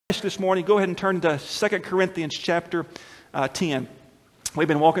This morning, go ahead and turn to 2 Corinthians chapter 10. We've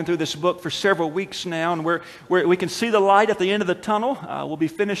been walking through this book for several weeks now, and we can see the light at the end of the tunnel. We'll be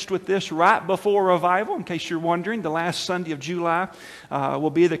finished with this right before revival. In case you're wondering, the last Sunday of July will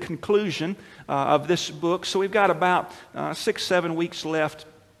be the conclusion of this book. So we've got about 6-7 weeks left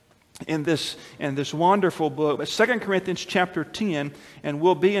in this wonderful book. But 2 Corinthians chapter 10, and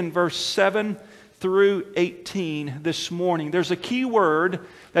we'll be in verse 7 through 18 this morning. There's a key word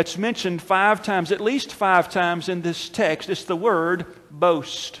that's mentioned 5 times, at least 5 times in this text. It's the word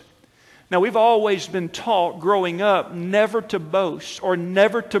boast. Now, we've always been taught growing up never to boast or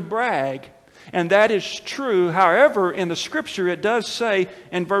never to brag. And that is true. However, in the Scripture it does say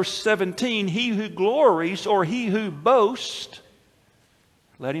in verse 17, he who glories or he who boasts,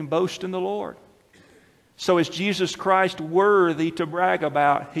 let him boast in the Lord. So is Jesus Christ worthy to brag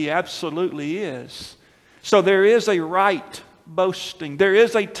about? He absolutely is. So there is a right boasting. There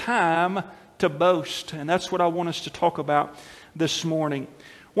is a time to boast. And that's what I want us to talk about this morning.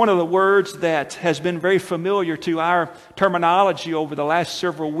 One of the words that has been very familiar to our terminology over the last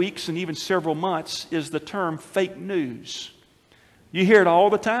several weeks and even several months is the term fake news. You hear it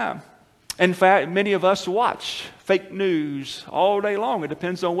all the time. In fact, many of us watch fake news all day long. It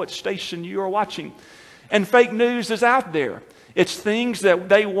depends on what station you are watching. And fake news is out there. It's things that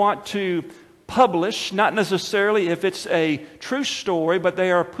they want to publish, not necessarily if it's a true story, but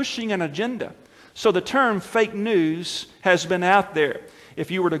they are pushing an agenda. So the term fake news has been out there.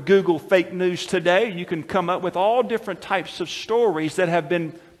 If you were to Google fake news today, you can come up with all different types of stories that have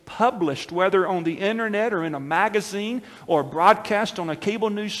been published, whether on the internet or in a magazine or broadcast on a cable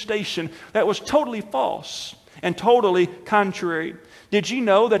news station, that was totally false and totally contrary. Did you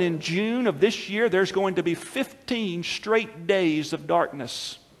know that in June of this year, there's going to be 15 straight days of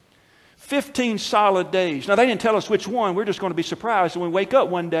darkness? 15 solid days. Now, they didn't tell us which one. We're just going to be surprised when we wake up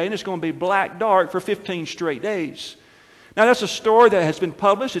one day and it's going to be black dark for 15 straight days. Now, that's a story that has been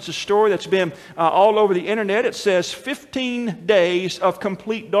published. It's a story that's been all over the internet. It says 15 days of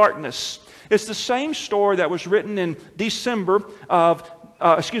complete darkness. It's the same story that was written in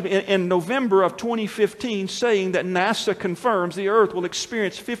in November of 2015, saying that NASA confirms the Earth will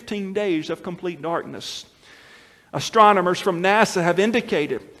experience 15 days of complete darkness. Astronomers from NASA have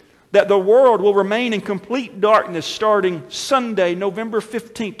indicated that the world will remain in complete darkness starting Sunday, November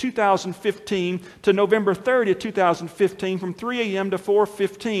 15, 2015 to November 30, 2015 from 3 a.m. to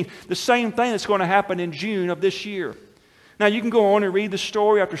 4:15. The same thing that's going to happen in June of this year. Now, you can go on and read the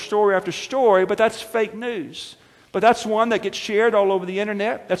story after story after story, but that's fake news. But that's one that gets shared all over the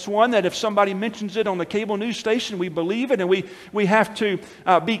internet. That's one that if somebody mentions it on the cable news station, we believe it, and we have to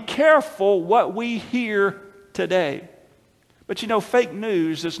be careful what we hear today. But you know, fake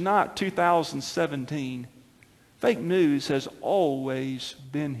news is not 2017. Fake news has always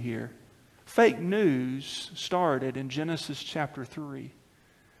been here. Fake news started in Genesis chapter 3.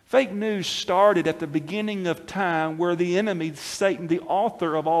 Fake news started at the beginning of time, where the enemy, Satan, the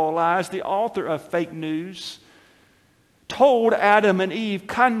author of all lies, the author of fake news, told Adam and Eve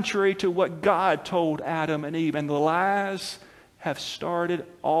contrary to what God told Adam and Eve. And the lies have started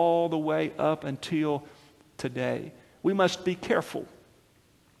all the way up until today. We must be careful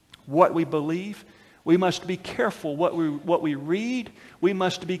what we believe. We must be careful what we read. We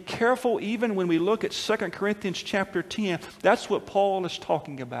must be careful even when we look at 2 Corinthians chapter 10. That's what Paul is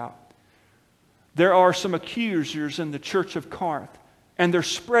talking about. There are some accusers in the church of Corinth, and they're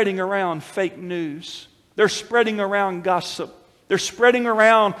spreading around fake news. They're spreading around gossip. They're spreading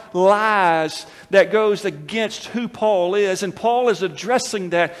around lies that goes against who Paul is. And Paul is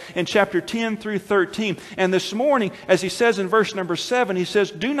addressing that in chapter 10 through 13. And this morning, as he says in verse number 7, he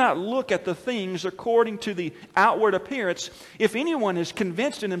says, "Do not look at the things according to the outward appearance. If anyone is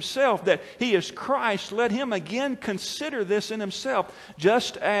convinced in himself that he is Christ, let him again consider this in himself.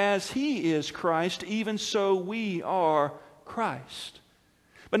 Just as he is Christ, even so we are Christ."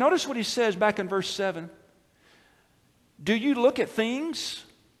 But notice what he says back in verse 7. Do you look at things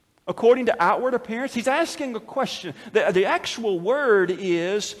according to outward appearance? He's asking a question. The actual word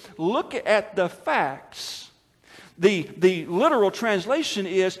is look at the facts. The literal translation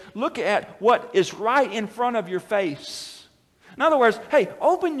is look at what is right in front of your face. In other words, hey,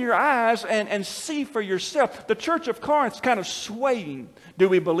 open your eyes and see for yourself. The church of Corinth is kind of swaying. Do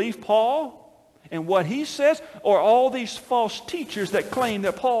we believe Paul and what he says, or all these false teachers that claim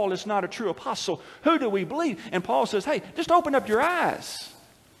that Paul is not a true apostle? Who do we believe? And Paul says, hey, just open up your eyes.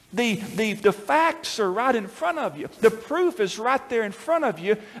 The facts are right in front of you. The proof is right there in front of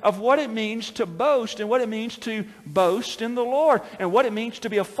you of what it means to boast and what it means to boast in the Lord and what it means to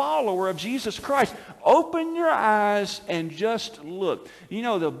be a follower of Jesus Christ. Open your eyes and just look. You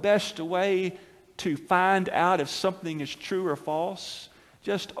know the best way to find out if something is true or false?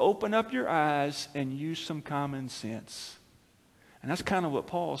 Just open up your eyes and use some common sense. And that's kind of what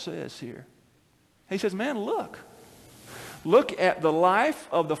Paul says here. He says, man, look. Look at the life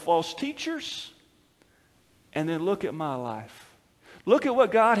of the false teachers, and then look at my life. Look at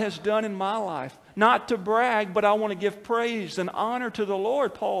what God has done in my life. Not to brag, but I want to give praise and honor to the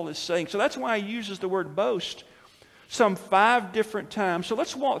Lord, Paul is saying. So that's why he uses the word boast some 5 different times. So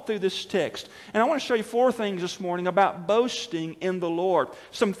let's walk through this text. And I want to show you 4 things this morning about boasting in the Lord.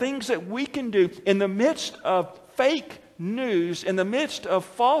 Some things that we can do in the midst of fake news, in the midst of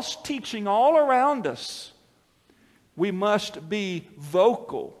false teaching all around us. We must be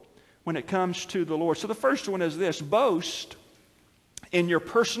vocal when it comes to the Lord. So the first one is this: boast in your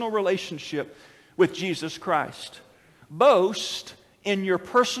personal relationship with Jesus Christ. Boast in your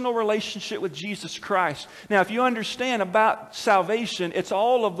personal relationship with Jesus Christ. Now, if you understand about salvation, it's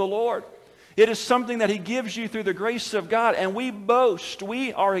all of the Lord. It is something that He gives you through the grace of God, and we boast.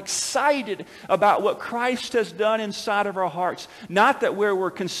 We are excited about what Christ has done inside of our hearts. Not that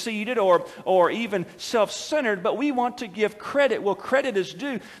we're conceited or even self-centered, but we want to give credit. Well, credit is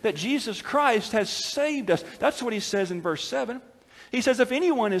due that Jesus Christ has saved us. That's what He says in verse 7. He says, if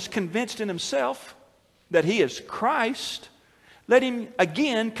anyone is convinced in himself that he is Christ, let him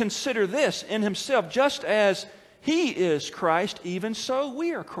again consider this in himself, just as He is Christ, even so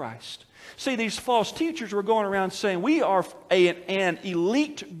we are Christ. See, these false teachers were going around saying, we are an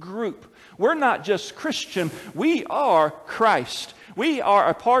elite group. We're not just Christian. We are Christ. We are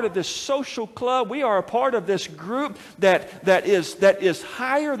a part of this social club. We are a part of this group that is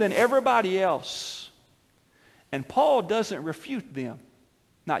higher than everybody else. And Paul doesn't refute them.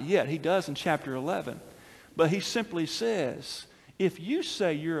 Not yet. He does in chapter 11. But he simply says, if you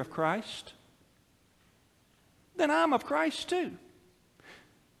say you're of Christ, then I'm of Christ too.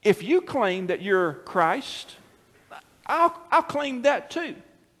 If you claim that you're Christ, I'll claim that too.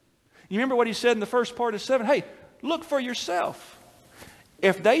 You remember what he said in the first part of 7? Hey, look for yourself.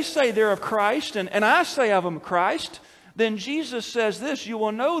 If they say they're of Christ and I say of them Christ, then Jesus says this: you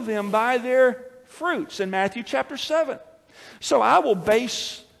will know them by their fruits in Matthew chapter 7. So I will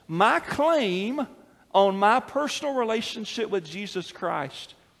base my claim on my personal relationship with Jesus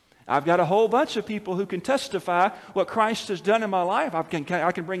Christ. I've got a whole bunch of people who can testify what Christ has done in my life. I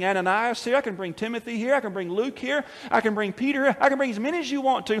can bring Ananias here. I can bring Timothy here. I can bring Luke here. I can bring Peter here. I can bring as many as you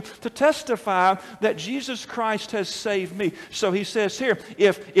want to testify that Jesus Christ has saved me. So he says here,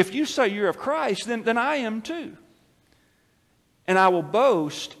 if you say you're of Christ, then I am too. And I will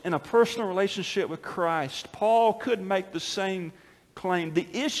boast in a personal relationship with Christ. Paul could make the same claim. The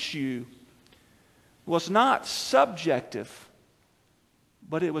issue was not subjective,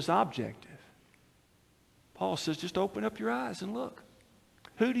 but it was objective. Paul says, just open up your eyes and look.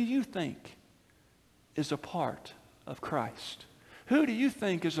 Who do you think is a part of Christ? Who do you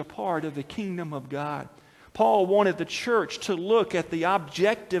think is a part of the kingdom of God? Paul wanted the church to look at the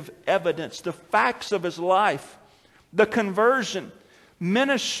objective evidence, the facts of his life, the conversion,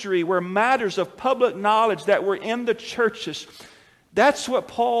 ministry, where matters of public knowledge that were in the churches. That's what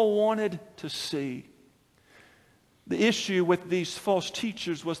Paul wanted to see. The issue with these false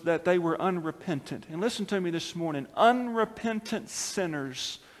teachers was that they were unrepentant. And listen to me this morning. Unrepentant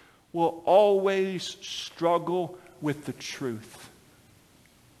sinners will always struggle with the truth.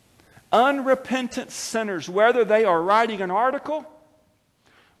 Unrepentant sinners, whether they are writing an article,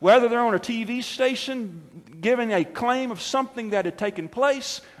 whether they're on a TV station giving a claim of something that had taken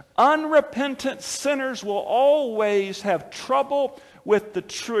place, unrepentant sinners will always have trouble with the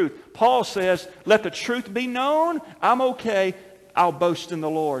truth. Paul says, let the truth be known. I'm okay. I'll boast in the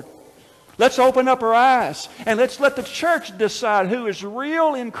Lord. Let's open up our eyes and let's let the church decide who is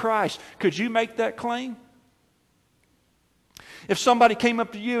real in Christ. Could you make that claim? If somebody came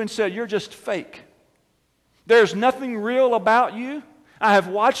up to you and said, you're just fake. There's nothing real about you. I have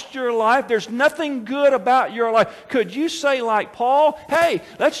watched your life. There's nothing good about your life. Could you say like Paul, hey,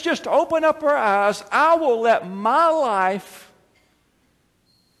 let's just open up our eyes. I will let my life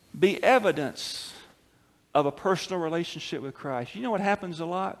be evidence of a personal relationship with Christ. You know what happens a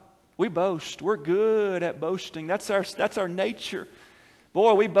lot? We boast. We're good at boasting. That's our nature.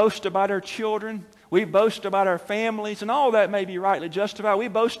 Boy, we boast about our children. We boast about our families, and all that may be rightly justified. We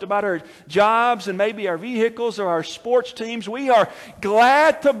boast about our jobs and maybe our vehicles or our sports teams. We are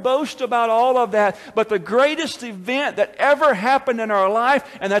glad to boast about all of that. But the greatest event that ever happened in our life,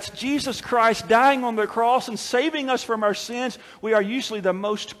 and that's Jesus Christ dying on the cross and saving us from our sins, we are usually the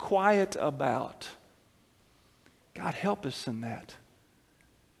most quiet about. God, help us in that.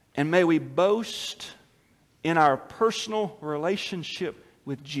 And may we boast in our personal relationship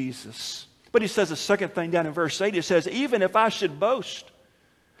with Jesus. But he says the second thing down in verse 8, he says, even if I should boast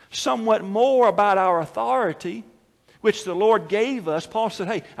somewhat more about our authority, which the Lord gave us, Paul said,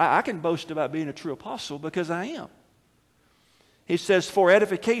 hey, I can boast about being a true apostle because I am. He says, for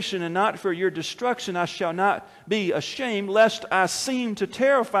edification and not for your destruction, I shall not be ashamed, lest I seem to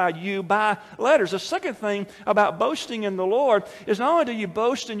terrify you by letters. The second thing about boasting in the Lord is not only do you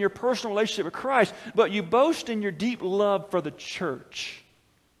boast in your personal relationship with Christ, but you boast in your deep love for the church.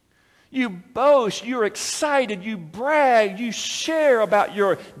 You boast, you're excited, you brag, you share about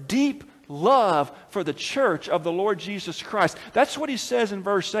your deep love for the church of the Lord Jesus Christ. That's what he says in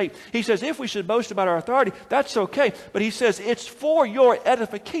verse 8. He says, if we should boast about our authority, that's okay. But he says, it's for your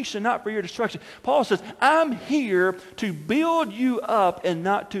edification, not for your destruction. Paul says, I'm here to build you up and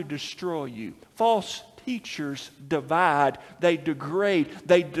not to destroy you. False teachers divide, they degrade,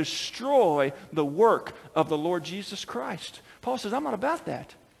 they destroy the work of the Lord Jesus Christ. Paul says, I'm not about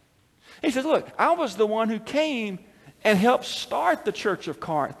that. He says, look, I was the one who came and helped start the church of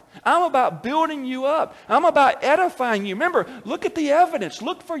Corinth. I'm about building you up. I'm about edifying you. Remember, look at the evidence.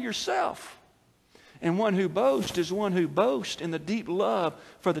 Look for yourself. And one who boasts is one who boasts in the deep love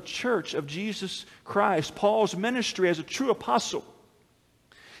for the church of Jesus Christ. Paul's ministry as a true apostle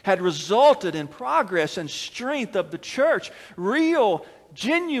had resulted in progress and strength of the church. Real,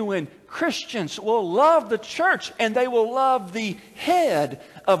 genuine Christians will love the church, and they will love the head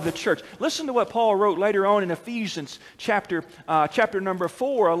of the church. Listen to what Paul wrote later on in Ephesians chapter number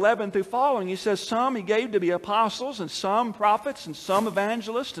 4, 11 through following. He says, some he gave to be apostles, and some prophets, and some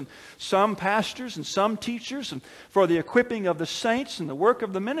evangelists, and some pastors, and some teachers, and for the equipping of the saints and the work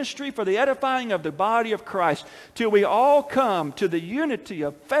of the ministry, for the edifying of the body of Christ, till we all come to the unity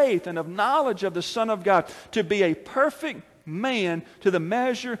of faith and of knowledge of the Son of God, to be a perfect man, to the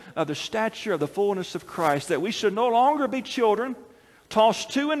measure of the stature of the fullness of Christ, that we should no longer be children,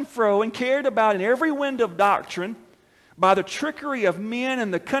 tossed to and fro and carried about in every wind of doctrine by the trickery of men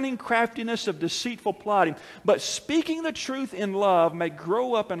and the cunning craftiness of deceitful plotting, but speaking the truth in love may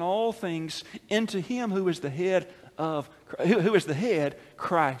grow up in all things into him who is the head,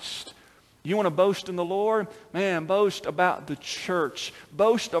 Christ. You want to boast in the Lord? Man, boast about the church.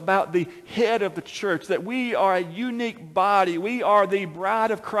 Boast about the head of the church, that we are a unique body. We are the bride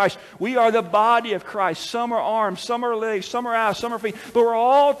of Christ. We are the body of Christ. Some are arms, some are legs, some are eyes, some are feet. But we're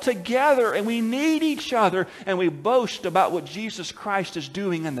all together and we need each other, and we boast about what Jesus Christ is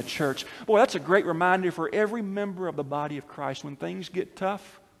doing in the church. Boy, that's a great reminder for every member of the body of Christ. When things get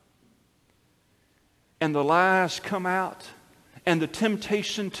tough and the lies come out, and the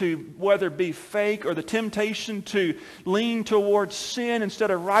temptation to, whether it be fake or the temptation to lean towards sin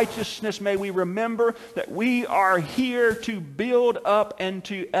instead of righteousness, may we remember that we are here to build up and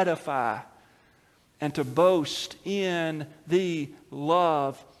to edify and to boast in the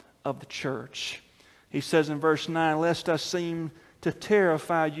love of the church. He says in verse 9, lest I seem to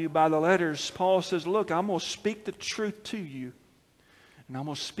terrify you by the letters. Paul says, look, I'm going to speak the truth to you, and I'm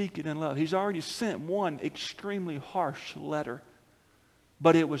going to speak it in love. He's already sent one extremely harsh letter,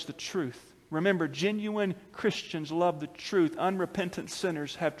 but it was the truth. Remember, genuine Christians love the truth. Unrepentant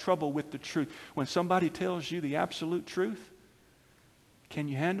sinners have trouble with the truth. When somebody tells you the absolute truth, can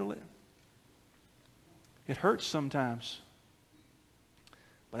you handle it? It hurts sometimes.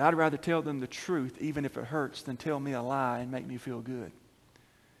 But I'd rather tell them the truth, even if it hurts, than tell me a lie and make me feel good.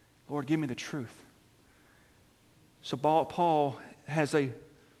 Lord, give me the truth. So Paul has a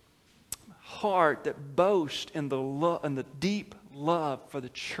heart that boasts in the deep love for the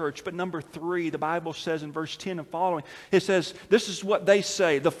church. But number 3, the Bible says in verse 10 and following, it says, this is what they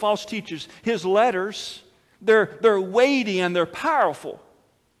say, the false teachers. His letters, they're weighty and they're powerful,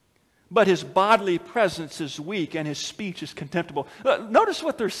 but his bodily presence is weak and his speech is contemptible. Notice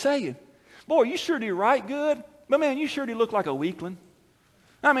what they're saying. Boy, you sure do write good, but man, you sure do look like a weakling.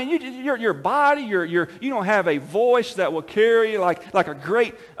 I mean, your body, you don't have a voice that will carry like a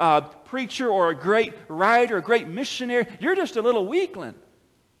great preacher or a great writer, a great missionary. You're just a little weakling.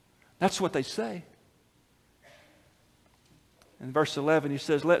 That's what they say. In verse 11, he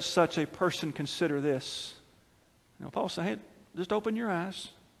says, let such a person consider this. Now, Paul said, hey, just open your eyes.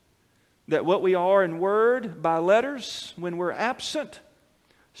 That what we are in word by letters, when we're absent,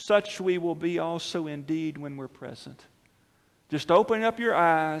 such we will be also indeed when we're present. Just open up your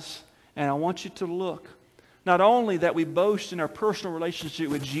eyes, and I want you to look. Not only that we boast in our personal relationship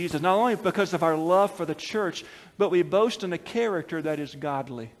with Jesus, not only because of our love for the church, but we boast in a character that is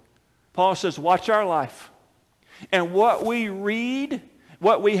godly. Paul says, watch our life. And what we read,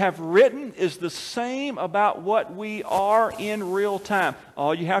 what we have written, is the same about what we are in real time.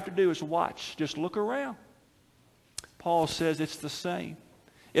 All you have to do is watch. Just look around. Paul says it's the same.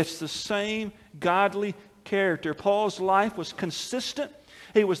 It's the same godly character. Paul's life was consistent.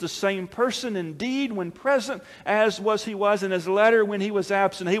 He was the same person indeed when present as he was in his letter when he was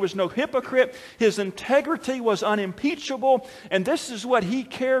absent. He was no hypocrite. His integrity was unimpeachable. And this is what he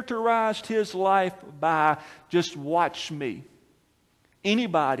characterized his life by. Just watch me.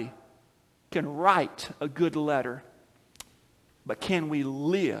 Anybody can write a good letter, but can we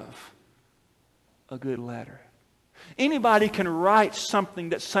live a good letter? Anybody can write something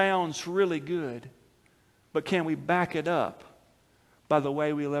that sounds really good, but can we back it up by the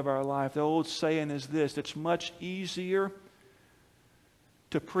way we live our life? The old saying is this: it's much easier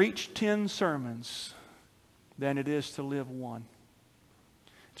to preach 10 sermons than it is to live one.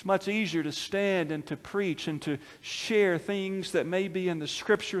 It's much easier to stand and to preach and to share things that may be in the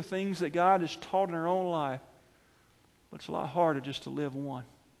Scripture, things that God has taught in our own life. But it's a lot harder just to live one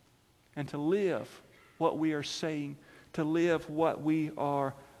and to live what we are saying, to live what we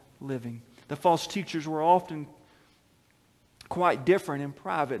are living. The false teachers were often quite different in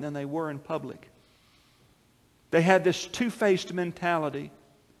private than they were in public. They had this two-faced mentality.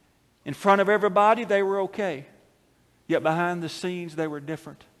 In front of everybody, they were okay. Yet behind the scenes, they were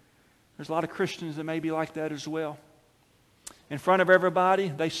different. There's a lot of Christians that may be like that as well. In front of everybody,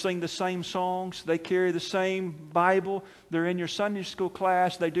 they sing the same songs. They carry the same Bible. They're in your Sunday school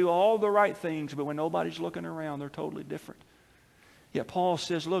class. They do all the right things. But when nobody's looking around, they're totally different. Yet Paul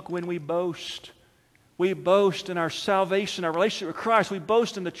says, look, when we boast in our salvation, our relationship with Christ. We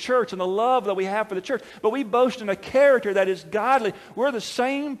boast in the church and the love that we have for the church. But we boast in a character that is godly. We're the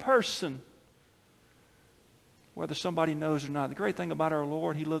same person, whether somebody knows or not. The great thing about our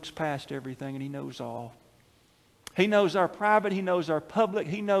Lord, He looks past everything and He knows all. He knows our private. He knows our public.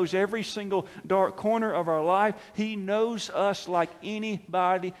 He knows every single dark corner of our life. He knows us like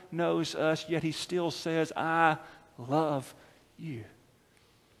anybody knows us. Yet He still says, I love you.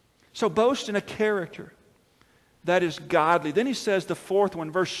 So boast in a character that is godly. Then he says the fourth one,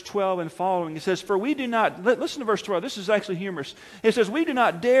 verse 12 and following. He says, for we do not, listen to verse 12. This is actually humorous. It says, we do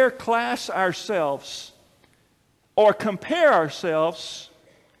not dare class ourselves or compare ourselves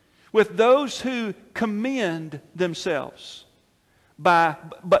with those who commend themselves.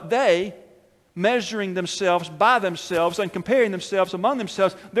 But they, measuring themselves by themselves and comparing themselves among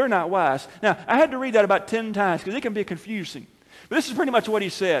themselves, they're not wise. Now, I had to read that about 10 times because it can be confusing. But this is pretty much what he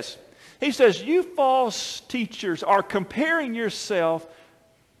says. He says, you false teachers are comparing yourself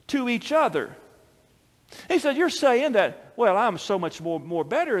to each other. He said, you're saying that, well, I'm so much more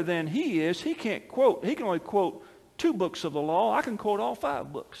better than he is. He can only quote 2 books of the law. I can quote all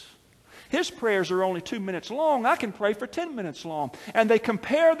 5 books. His prayers are only 2 minutes long. I can pray for 10 minutes long. And they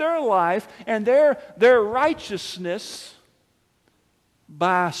compare their life and their righteousness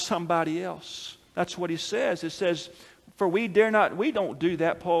by somebody else. That's what he says. It says, for we don't do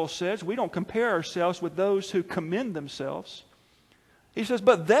that, Paul says. We don't compare ourselves with those who commend themselves. He says,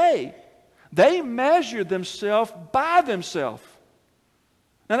 but they measure themselves by themselves.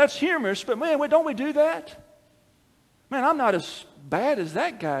 Now that's humorous, but man, don't we do that? Man, I'm not as bad as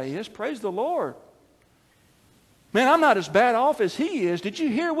that guy is. Praise the Lord. Man, I'm not as bad off as he is. Did you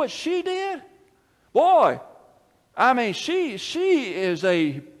hear what she did? Boy, I mean, she is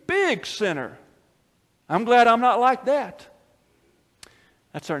a big sinner. I'm glad I'm not like that.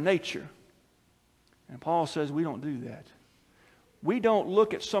 That's our nature. And Paul says we don't do that. We don't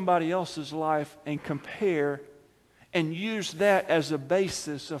look at somebody else's life and compare and use that as a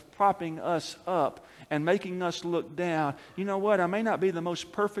basis of propping us up and making us look down. You know what? I may not be the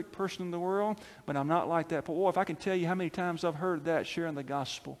most perfect person in the world, but I'm not like that. But boy, if I can tell you how many times I've heard that sharing the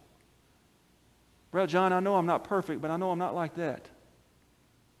gospel. Brother John, I know I'm not perfect, but I know I'm not like that.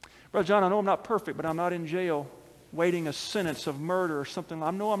 Brother John, I know I'm not perfect, but I'm not in jail waiting a sentence of murder or something.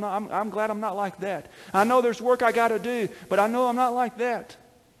 I'm glad I'm not like that. I know there's work I got to do, but I know I'm not like that.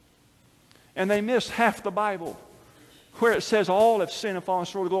 And they miss half the Bible, where it says all have sinned and fallen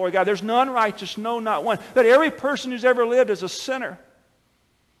short of the glory of God. There's none righteous, no, not one. That every person who's ever lived is a sinner.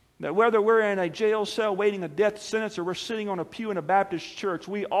 That whether we're in a jail cell waiting a death sentence or we're sitting on a pew in a Baptist church,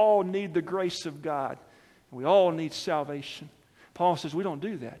 we all need the grace of God. We all need salvation. Paul says we don't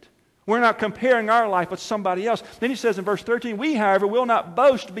do that. We're not comparing our life with somebody else. Then he says in verse 13, we, however, will not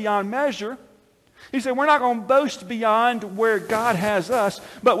boast beyond measure. He said, we're not going to boast beyond where God has us,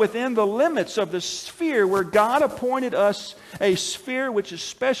 but within the limits of the sphere where God appointed us, a sphere which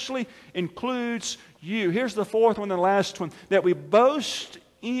especially includes you. Here's the fourth one and the last one, that we boast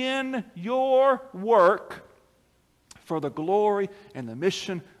in your work for the glory and the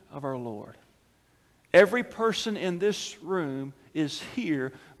mission of our Lord. Every person in this room is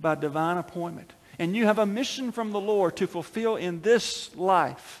here by divine appointment. And you have a mission from the Lord to fulfill in this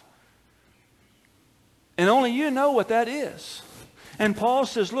life. And only you know what that is. And Paul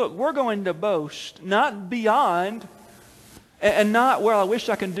says, look, we're going to boast, not beyond, and not, well, I wish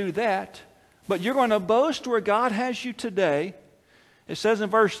I can do that, but you're going to boast where God has you today. It says in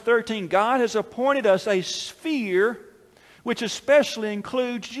verse 13, God has appointed us a sphere which especially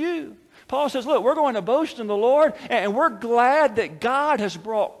includes you. Paul says, look, we're going to boast in the Lord, and we're glad that God has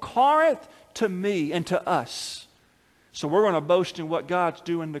brought Corinth to me and to us. So we're going to boast in what God's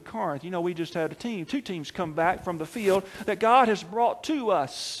doing to Corinth. You know, we just had two teams come back from the field that God has brought to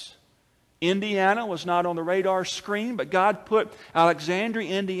us. Indiana was not on the radar screen, but God put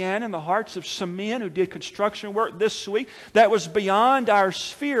Alexandria, Indiana in the hearts of some men who did construction work this week. That was beyond our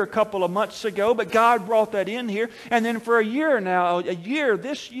sphere a couple of months ago, but God brought that in here. And then for a year now,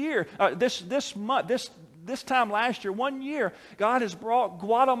 this time last year, 1 year, God has brought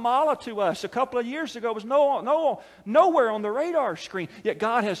Guatemala to us. A couple of years ago, it was nowhere on the radar screen. Yet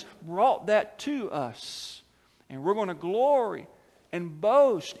God has brought that to us. And we're going to glory and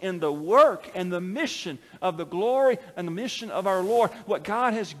boast in the work and the mission of the glory and the mission of our Lord. What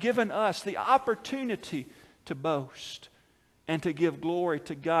God has given us, the opportunity to boast and to give glory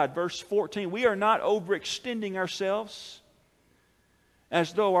to God. Verse 14, we are not overextending ourselves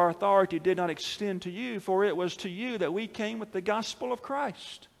as though our authority did not extend to you, for it was to you that we came with the gospel of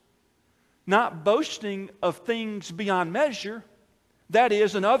Christ. Not boasting of things beyond measure, that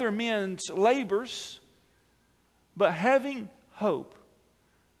is, in other men's labors, but having hope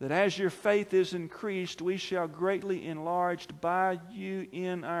that as your faith is increased, we shall greatly enlarged by you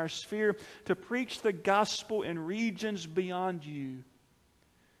in our sphere to preach the gospel in regions beyond you,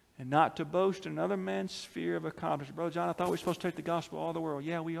 and not to boast in another man's sphere of accomplishment. Brother John, I thought we were supposed to take the gospel all the world.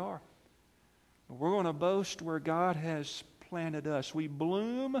 Yeah, we are. But we're going to boast where God has planted us. We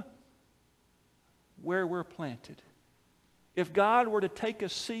bloom where we're planted. If God were to take a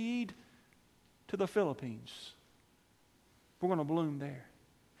seed to the Philippines, we're going to bloom there.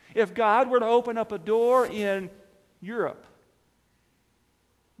 If God were to open up a door in Europe,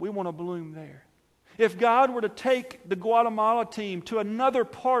 we want to bloom there. If God were to take the Guatemala team to another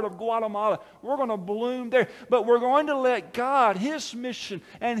part of Guatemala, we're going to bloom there. But we're going to let God, His mission,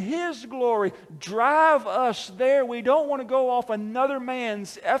 and His glory drive us there. We don't want to go off another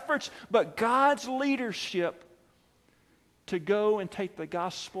man's efforts, but God's leadership to go and take the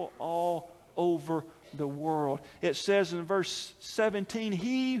gospel all over the world. It says in verse 17,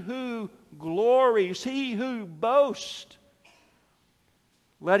 he who glories, he who boasts,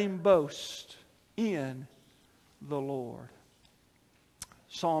 let him boast in the Lord.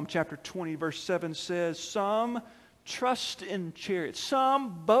 Psalm chapter 20 verse 7 says, some trust in chariots,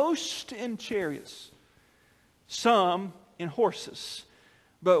 some boast in chariots, some in horses,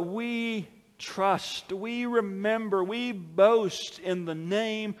 but we trust, we remember, we boast in the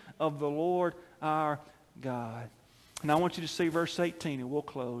name of the Lord our God. And I want you to see verse 18 and we'll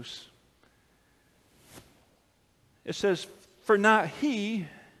close. It says, for not he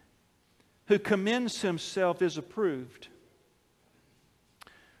who commends himself is approved,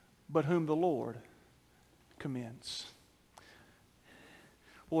 but whom the Lord commends.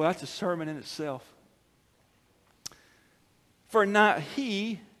 Boy, that's a sermon in itself. For not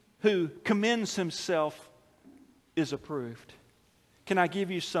he who commends himself is approved. Can I give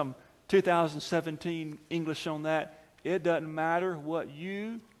you some 2017 English on that? It doesn't matter what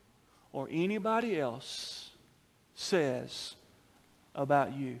you or anybody else says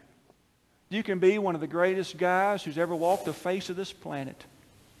about you. You can be one of the greatest guys who's ever walked the face of this planet.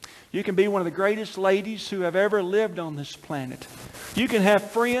 You can be one of the greatest ladies who have ever lived on this planet. You can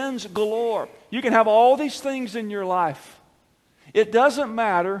have friends galore. You can have all these things in your life. It doesn't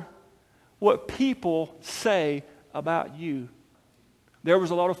matter what people say about you. There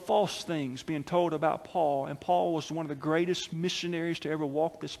was a lot of false things being told about Paul, and Paul was one of the greatest missionaries to ever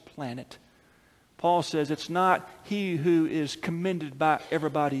walk this planet. Paul says it's not he who is commended by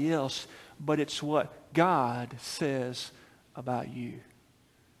everybody else, but it's what God says about you.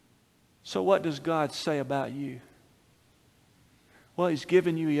 So what does God say about you? Well, He's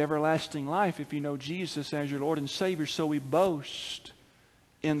given you the everlasting life if you know Jesus as your Lord and Savior, so we boast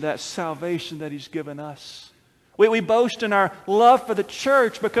in that salvation that He's given us. We boast in our love for the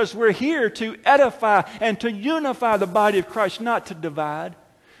church because we're here to edify and to unify the body of Christ, not to divide.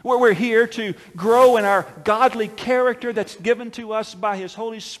 We're here to grow in our godly character that's given to us by His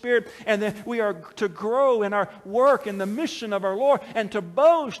Holy Spirit. And then we are to grow in our work and the mission of our Lord and to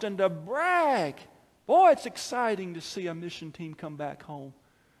boast and to brag. Boy, it's exciting to see a mission team come back home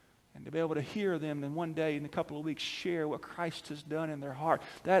and to be able to hear them and one day in a couple of weeks share what Christ has done in their heart.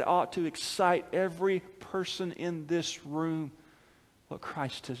 That ought to excite every person in this room, what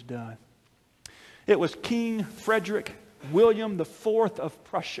Christ has done. It was King Frederick William IV of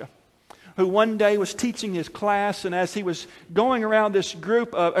Prussia, who one day was teaching his class, and as he was going around this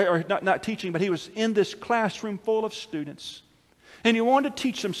group, not teaching, but he was in this classroom full of students. And he wanted to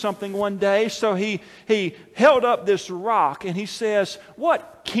teach them something one day, so he held up this rock, and he says,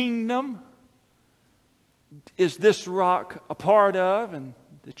 "What kingdom is this rock a part of?" And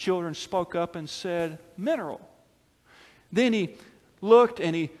the children spoke up and said, "Mineral." Then he looked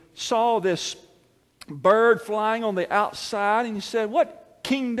and he saw this bird flying on the outside, and he said, "What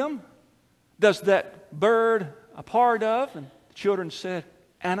kingdom does that bird a part of?" And the children said,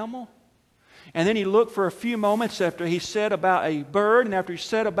 "Animal." And then he looked for a few moments after he said about a bird and after he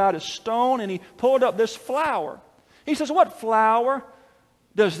said about a stone, and he pulled up this flower. He says, "What flower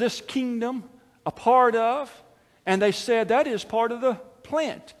does this kingdom a part of?" And they said, "That is part of the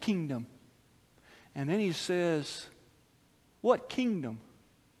plant kingdom." And then he says, "What kingdom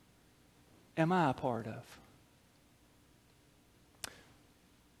am I a part of?"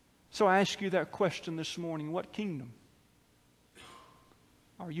 So I ask you that question this morning. What kingdom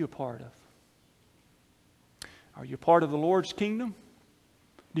are you a part of? Are you a part of the Lord's kingdom?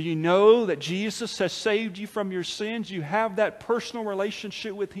 Do you know that Jesus has saved you from your sins? You have that personal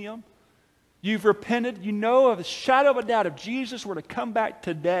relationship with Him. You've repented. You know of a shadow of a doubt if Jesus were to come back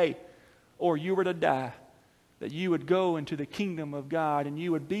today or you were to die, that you would go into the kingdom of God and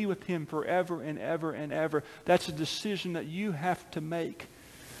you would be with Him forever and ever and ever. That's a decision that you have to make.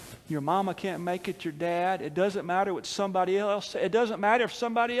 Your mama can't make it, your dad. It doesn't matter what somebody else says. It doesn't matter if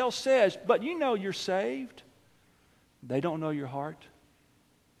somebody else says, but you know you're saved. They don't know your heart.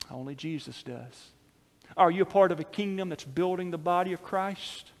 Only Jesus does. Are you a part of a kingdom that's building the body of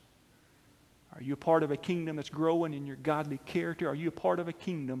Christ? Are you a part of a kingdom that's growing in your godly character? Are you a part of a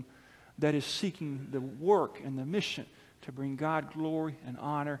kingdom that is seeking the work and the mission to bring God glory and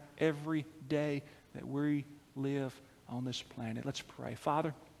honor every day that we live on this planet? Let's pray.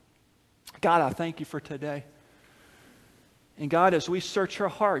 Father, God, I thank You for today. And God, as we search our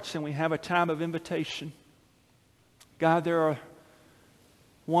hearts and we have a time of invitation, God, there are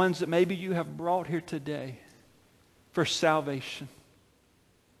ones that maybe You have brought here today for salvation.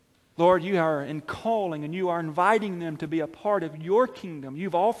 Lord, You are in calling and You are inviting them to be a part of Your kingdom.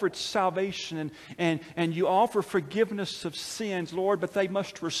 You've offered salvation and You offer forgiveness of sins, Lord, but they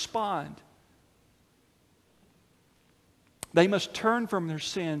must respond. They must turn from their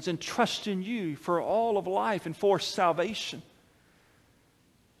sins and trust in You for all of life and for salvation.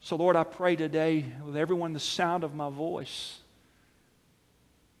 So, Lord, I pray today with everyone the sound of my voice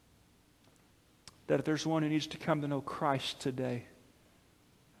that if there's one who needs to come to know Christ today,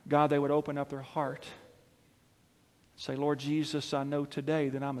 God, they would open up their heart. Say, "Lord Jesus, I know today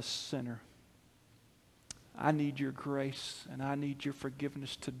that I'm a sinner. I need Your grace and I need Your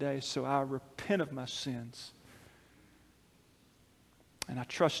forgiveness today, so I repent of my sins. And I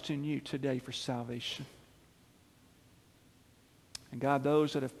trust in You today for salvation." And God,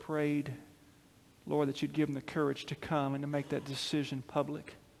 those that have prayed, Lord, that You'd give them the courage to come and to make that decision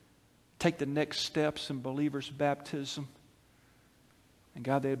public. Take the next steps in believers' baptism. And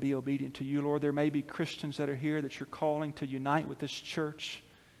God, they'd be obedient to You. Lord, there may be Christians that are here that You're calling to unite with this church.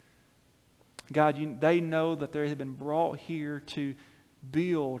 God, they know that they have been brought here to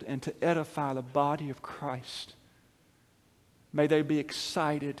build and to edify the body of Christ. May they be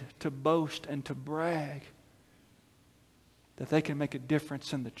excited to boast and to brag that they can make a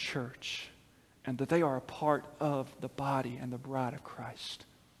difference in the church and that they are a part of the body and the bride of Christ.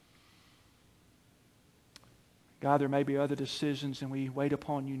 God, there may be other decisions and we wait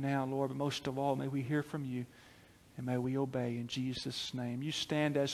upon You now, Lord, but most of all, may we hear from You and may we obey in Jesus' name. You stand as